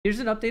Here's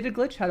an updated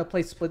glitch how to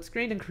play split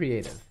screen in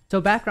creative.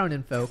 So background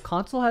info,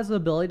 console has the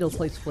ability to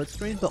play split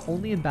screen but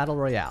only in battle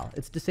royale.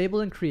 It's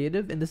disabled in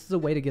creative and this is a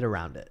way to get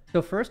around it.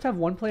 So first have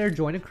one player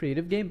join a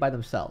creative game by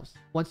themselves.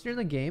 Once you're in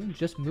the game,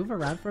 just move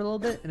around for a little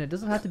bit and it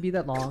doesn't have to be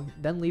that long,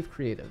 then leave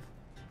creative.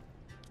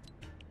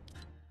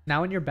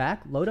 Now when you're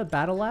back, load up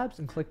Battle Labs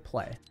and click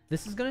play.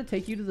 This is going to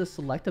take you to the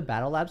select a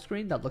Battle Lab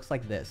screen that looks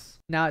like this.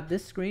 Now at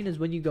this screen is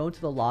when you go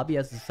into the lobby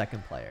as the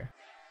second player.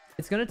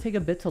 It's going to take a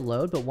bit to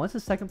load, but once the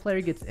second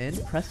player gets in,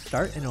 press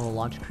start and it will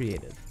launch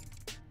creative.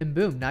 And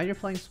boom, now you're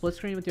playing split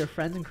screen with your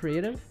friends in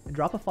creative, and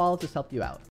drop a follow if this helped you out.